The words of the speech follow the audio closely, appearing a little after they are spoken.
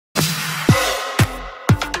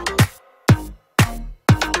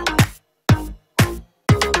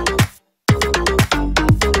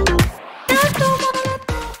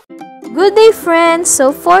Good day, friends!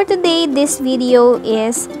 So for today, this video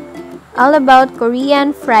is all about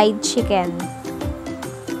Korean fried chicken.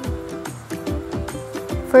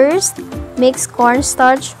 First, mix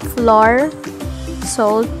cornstarch, flour,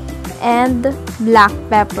 salt, and black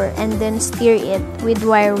pepper, and then stir it with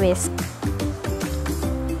wire whisk.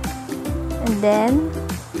 And then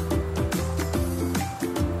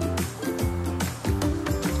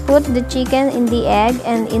put the chicken in the egg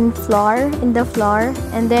and in the flour,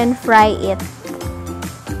 and then fry it.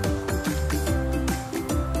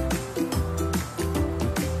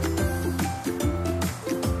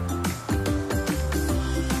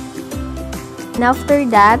 And after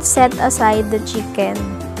that, set aside the chicken.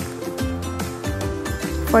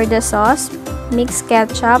 For the sauce, mix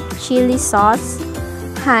ketchup, chili sauce,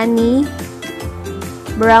 honey,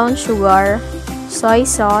 brown sugar, soy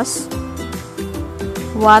sauce,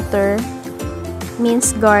 water,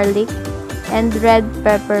 minced garlic, and red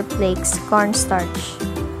pepper flakes, cornstarch,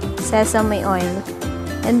 sesame oil,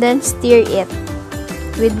 and then stir it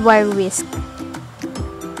with wire whisk.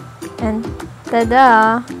 And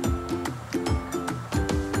tada!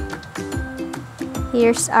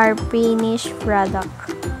 Here's our finished product.